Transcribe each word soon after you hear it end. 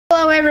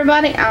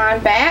everybody,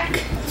 I'm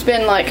back. It's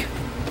been like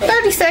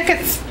 30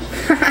 seconds.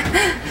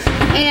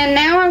 And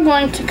now I'm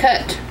going to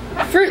cut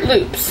Froot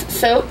Loops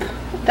soap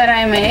that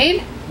I made.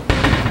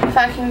 If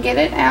I can get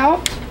it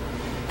out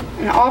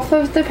and off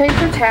of the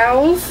paper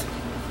towels.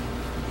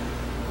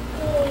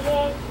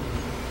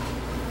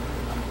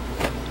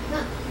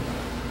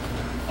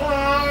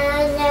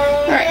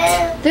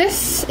 Alright,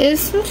 this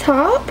is the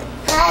top.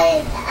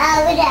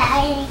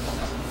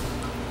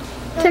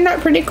 Turned out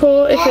pretty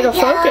cool if it'll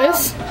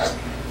focus.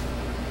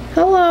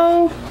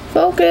 Hello,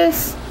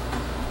 focus.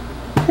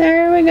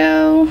 There we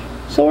go,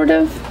 sort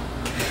of.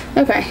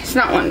 Okay, it's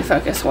not wanting to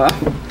focus well.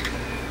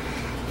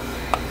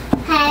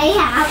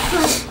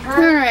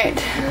 Alright,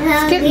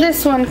 let's get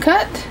this one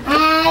cut.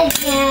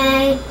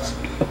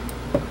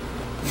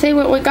 See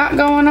what we got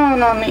going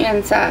on the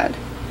inside.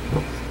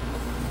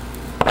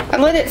 I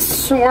let it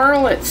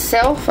swirl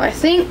itself, I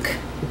think.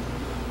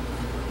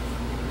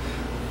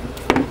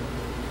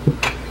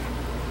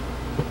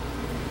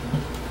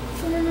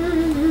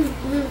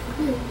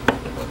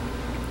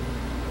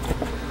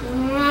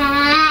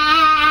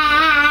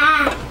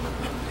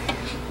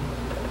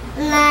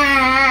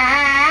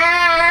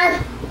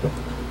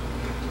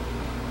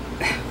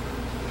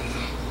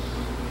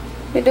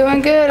 Be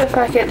doing good if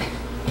I could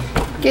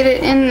get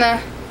it in the...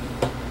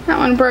 That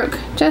one broke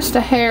just a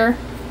hair.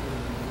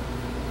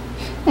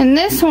 And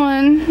this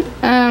one,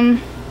 I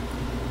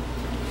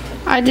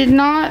did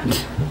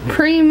not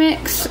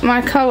pre-mix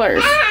my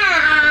colors.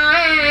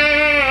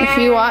 If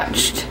you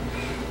watched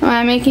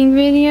my making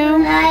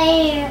video,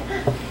 I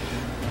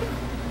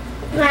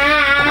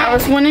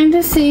was wanting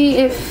to see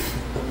if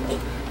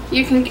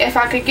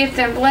I could get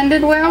them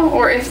blended well,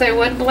 or if they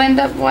would blend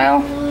up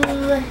well.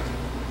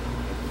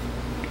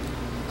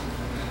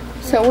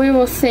 So we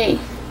will see.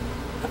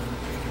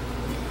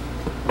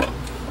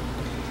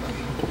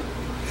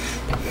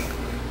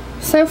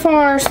 So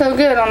far, so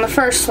good on the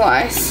first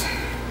slice.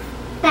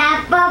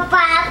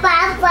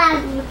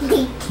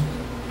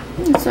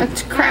 So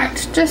it's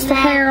cracked just a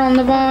hair on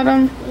the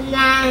bottom.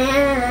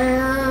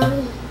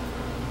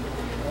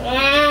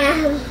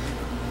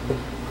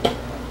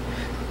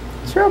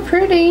 It's real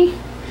pretty.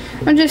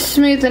 I'm just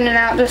smoothing it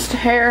out just a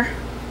hair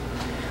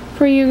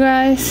for you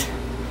guys.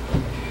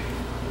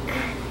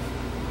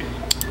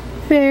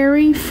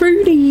 Very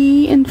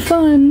fruity and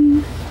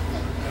fun.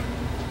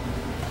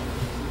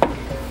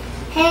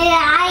 Hey,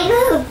 I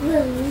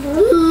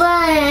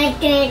love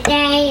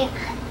today.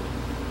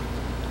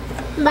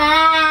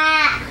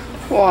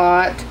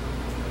 What?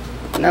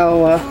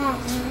 Noah.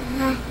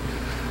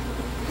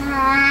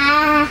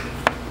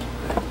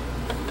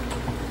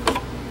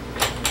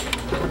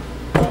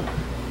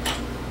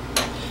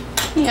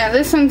 Yeah,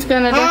 this one's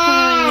gonna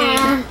definitely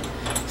need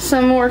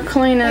some more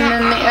cleaning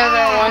than the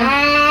other one.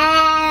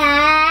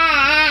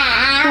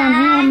 Down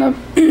here on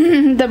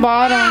the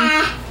bottom.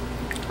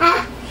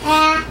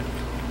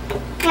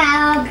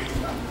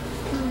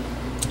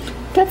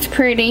 That's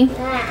pretty.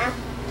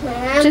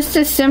 Just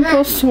a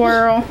simple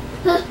swirl.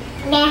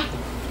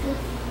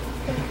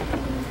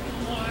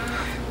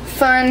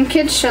 Fun.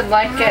 Kids should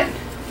like it.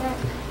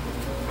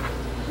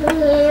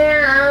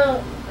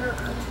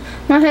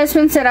 My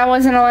husband said I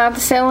wasn't allowed to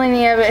sell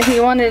any of it. He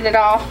wanted it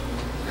all.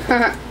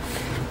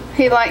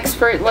 He likes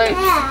Froot Loops.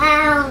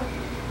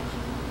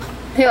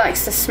 He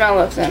likes the smell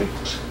of them.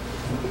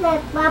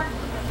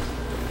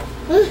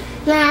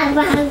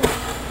 Yeah.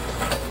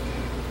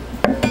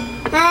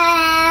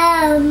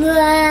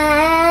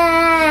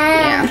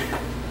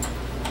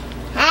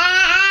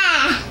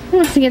 I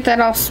have to get that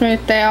all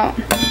smoothed out.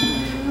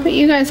 But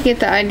you guys get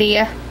the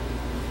idea.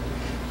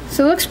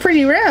 So it looks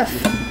pretty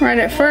rough right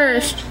at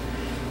first.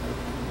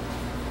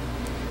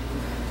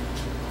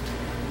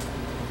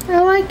 I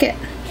like it.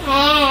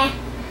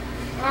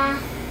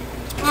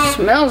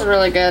 Smells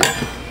really good.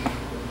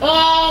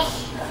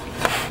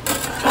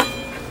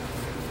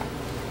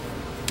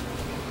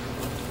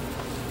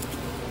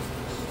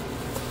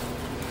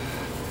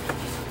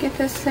 Get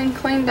this thing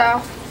cleaned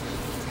off.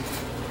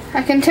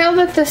 I can tell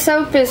that the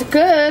soap is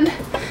good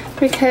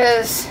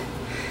because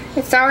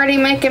it's already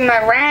making my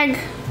rag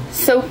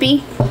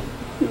soapy,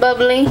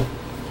 bubbly.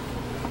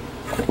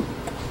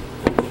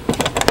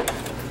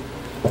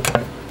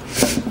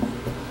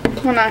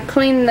 When I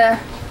clean the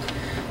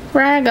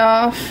rag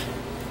off,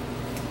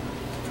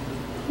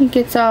 it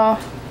gets all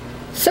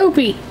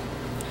soapy.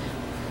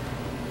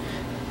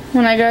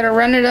 When I go to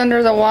run it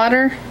under the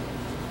water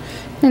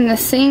in the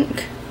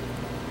sink.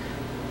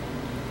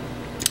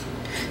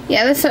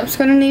 Yeah, this soap's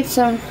gonna need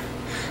a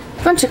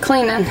bunch of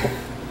cleaning.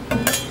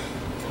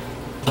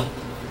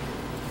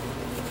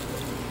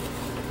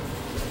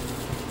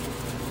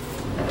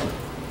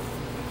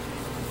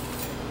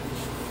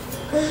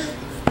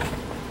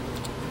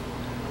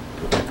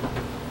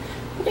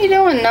 What are you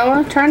doing,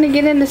 Noah? Trying to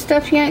get into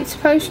stuff you ain't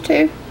supposed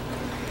to?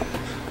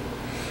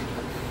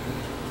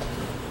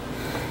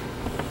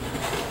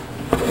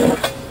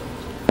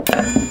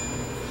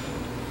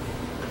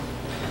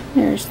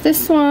 There's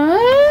this one.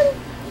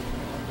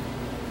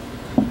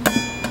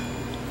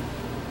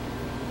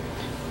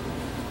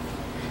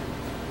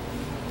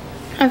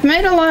 I've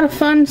made a lot of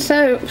fun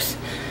soaps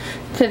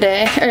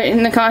today, or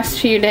in the last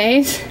few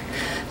days,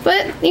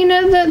 but you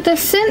know, the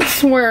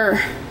scents were,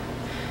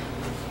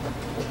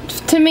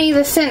 to me,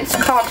 the scents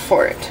called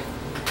for it,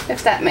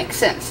 if that makes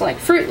sense. Like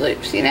Froot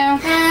Loops, you know,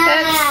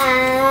 that's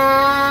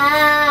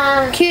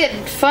kid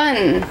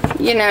fun,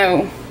 you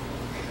know.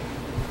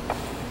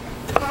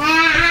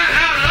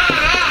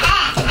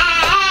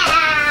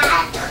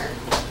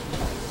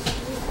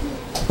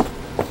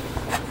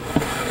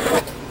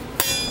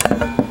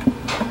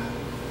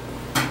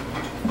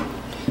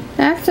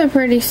 That's a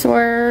pretty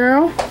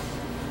swirl.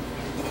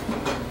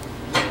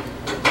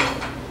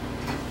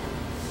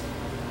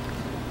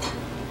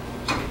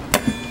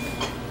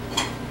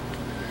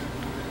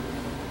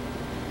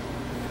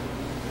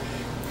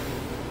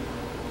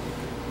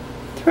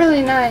 It's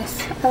really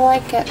nice. I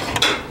like it.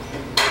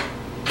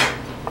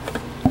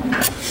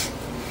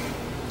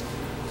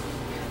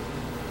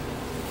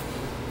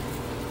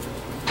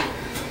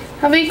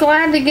 I'll be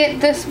glad to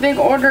get this big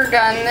order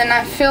done, then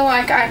I feel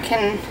like I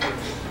can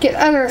get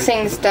other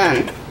things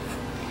done.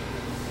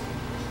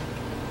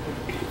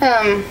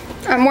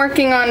 I'm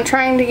working on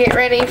trying to get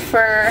ready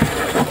for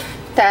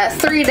that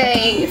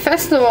 3-day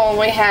festival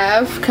we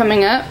have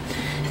coming up,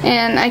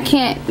 and I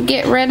can't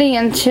get ready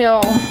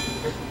until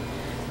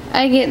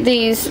I get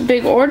these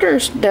big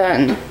orders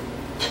done,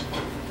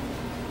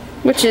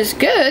 which is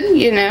good,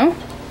 you know,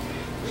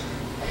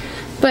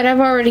 but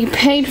I've already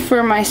paid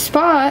for my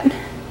spot,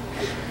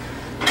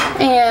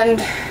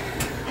 and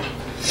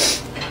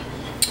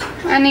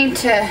I need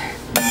to,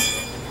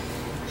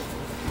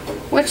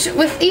 which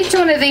with each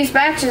one of these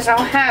batches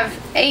I'll have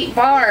 8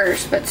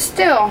 bars, but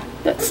still,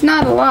 that's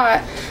not a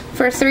lot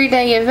for a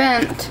 3-day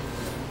event.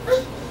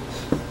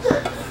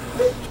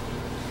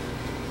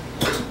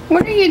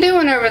 What are you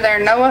doing over there,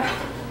 Noah?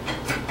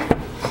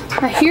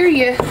 I hear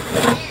you.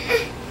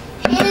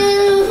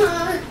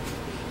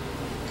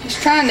 He's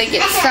trying to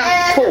get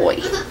some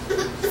toy.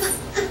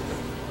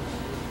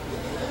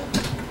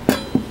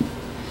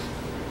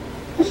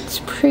 That's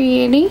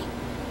pretty.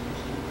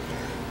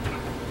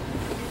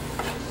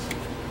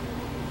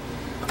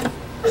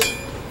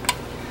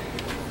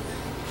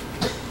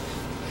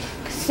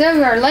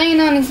 Silver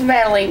laying on his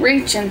belly,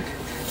 reaching,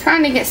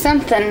 trying to get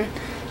something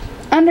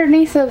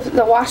underneath of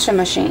the washing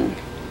machine.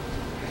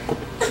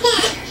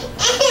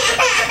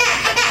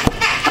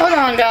 Hold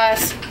on,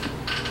 guys.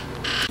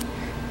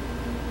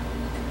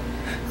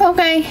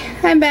 Okay,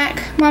 I'm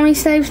back. Mommy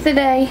saved the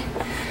day.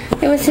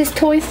 It was his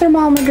toy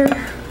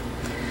thermometer.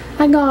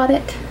 I got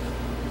it.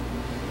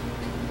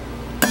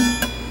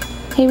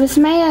 He was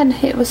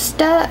mad. It was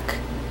stuck.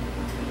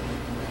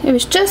 It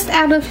was just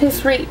out of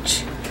his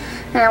reach.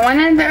 And I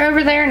went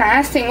over there and I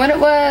asked him what it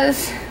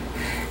was.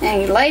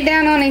 And he laid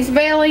down on his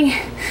belly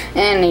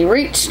and he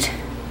reached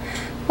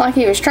like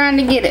he was trying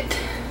to get it.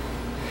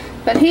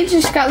 But he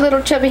just got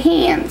little chubby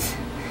hands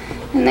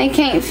and they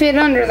can't fit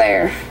under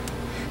there.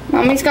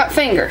 Mommy's got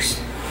fingers.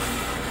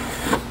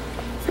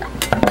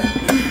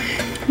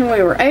 And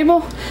we were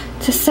able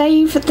to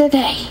save the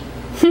day.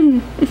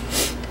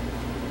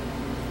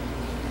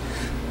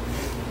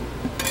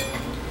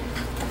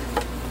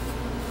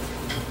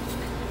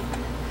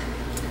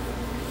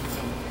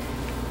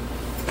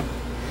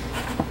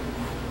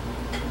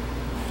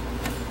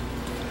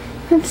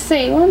 Let's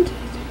see, 1, 2, 3,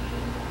 4,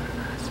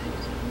 5,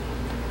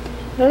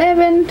 6,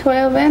 11,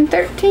 12, and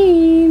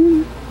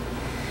 13.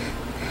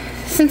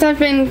 Since I've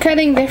been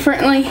cutting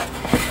differently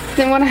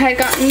than what I had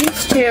gotten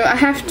used to, I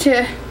have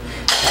to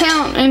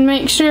count and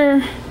make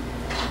sure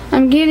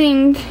I'm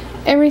getting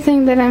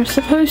everything that I'm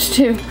supposed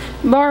to,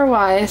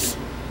 bar-wise.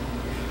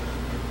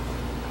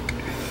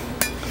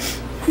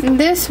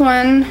 This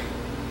one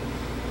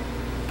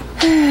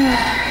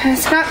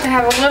has got to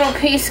have a little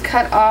piece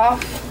cut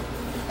off.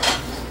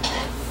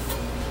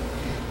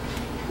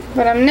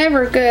 But I'm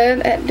never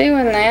good at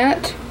doing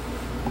that.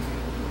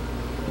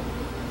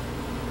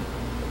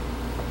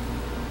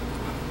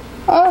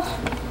 Oh,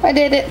 I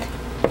did it.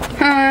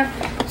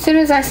 As soon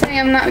as I say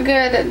I'm not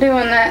good at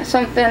doing that,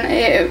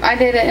 I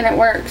did it and it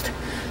worked.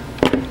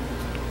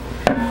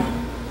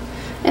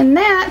 And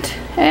that,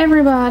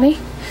 everybody,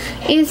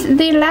 is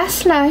the last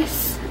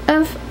slice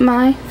of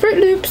my Froot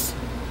Loops.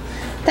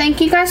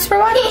 Thank you guys for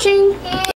watching.